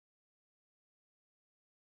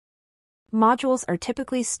Modules are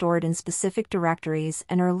typically stored in specific directories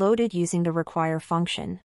and are loaded using the require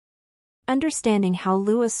function. Understanding how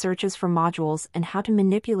Lua searches for modules and how to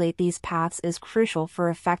manipulate these paths is crucial for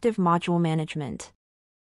effective module management.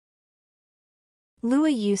 Lua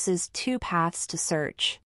uses two paths to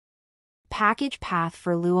search. Package path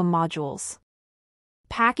for Lua modules.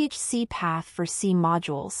 Package C path for C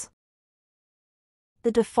modules.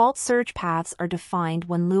 The default search paths are defined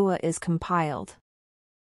when Lua is compiled.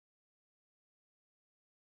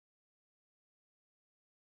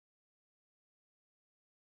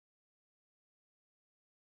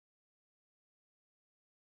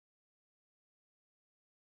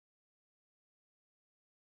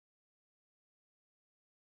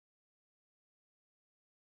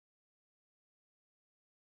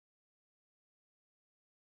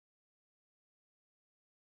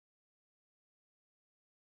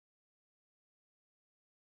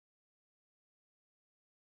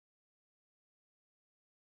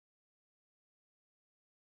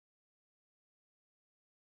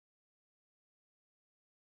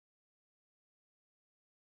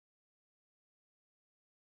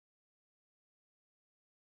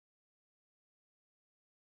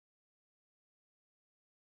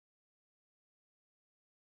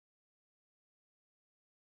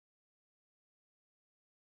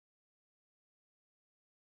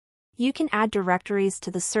 You can add directories to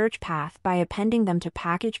the search path by appending them to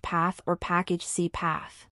package path or package C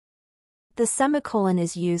path. The semicolon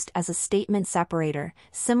is used as a statement separator,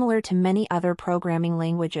 similar to many other programming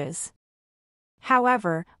languages.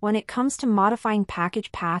 However, when it comes to modifying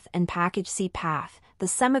package path and package C path, the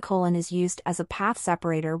semicolon is used as a path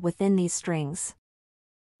separator within these strings.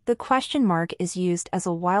 The question mark is used as a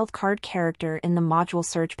wildcard character in the module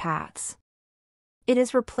search paths. It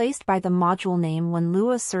is replaced by the module name when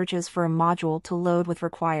Lua searches for a module to load with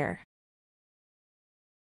require.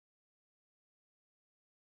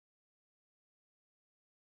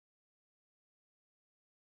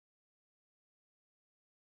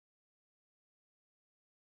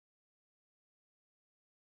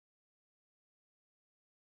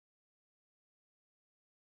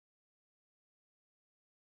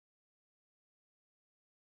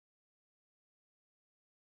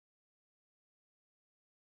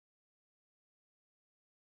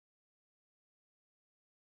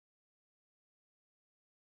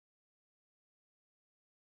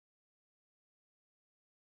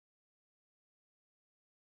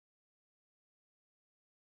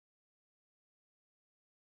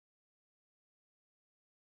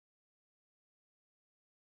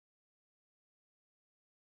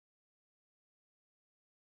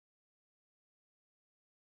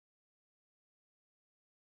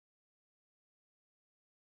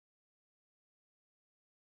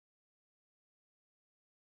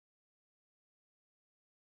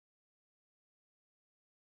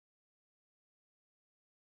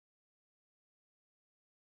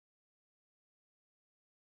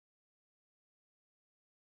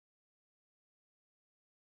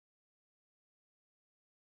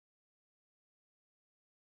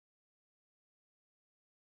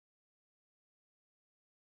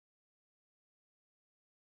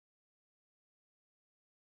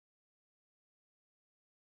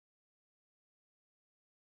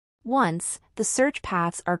 Once the search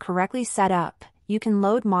paths are correctly set up, you can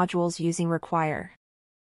load modules using require.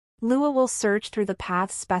 Lua will search through the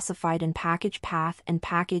paths specified in package path and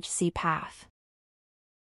package C path.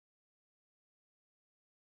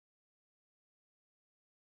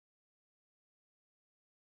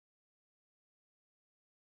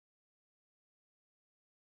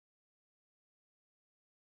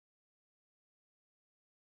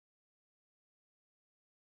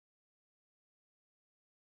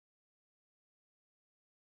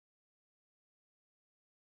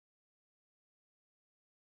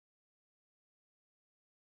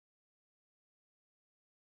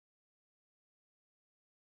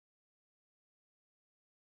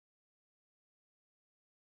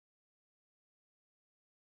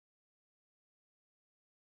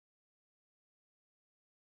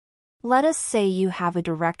 Let us say you have a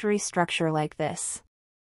directory structure like this.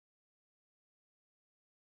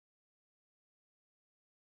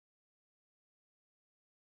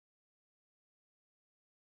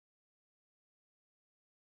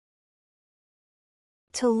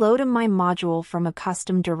 To load a My module from a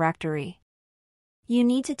custom directory, you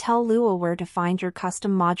need to tell Lua where to find your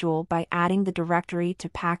custom module by adding the directory to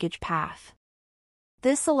package path.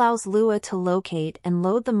 This allows Lua to locate and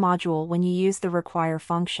load the module when you use the require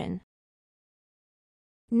function.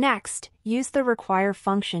 Next, use the require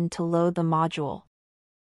function to load the module.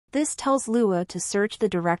 This tells Lua to search the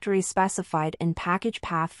directory specified in package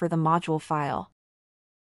path for the module file.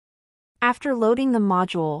 After loading the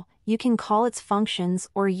module, you can call its functions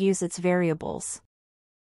or use its variables.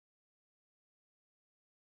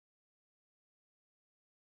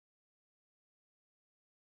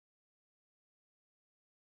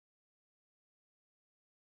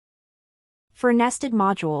 For nested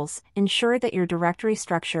modules, ensure that your directory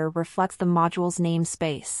structure reflects the module's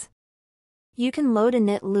namespace. You can load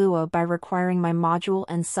init Lua by requiring my module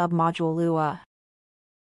and submodule Lua.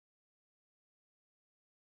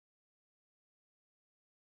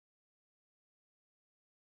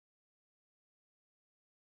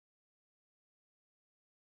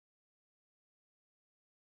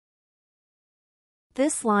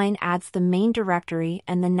 This line adds the main directory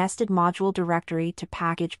and the nested module directory to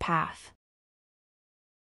package path.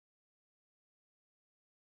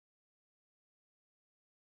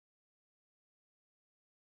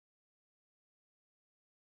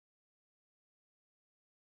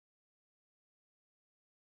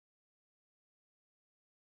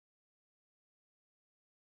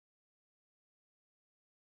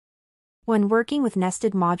 When working with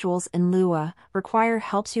nested modules in Lua, require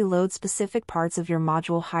helps you load specific parts of your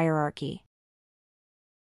module hierarchy.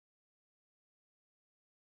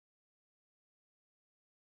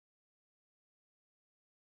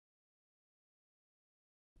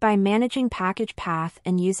 By managing package path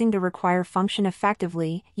and using the require function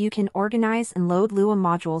effectively, you can organize and load Lua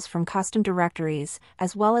modules from custom directories,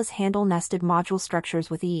 as well as handle nested module structures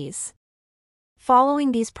with ease.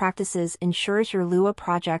 Following these practices ensures your Lua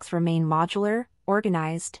projects remain modular,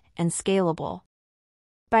 organized, and scalable.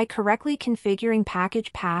 By correctly configuring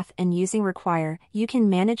package path and using require, you can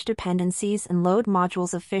manage dependencies and load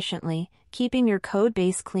modules efficiently, keeping your code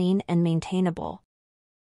base clean and maintainable.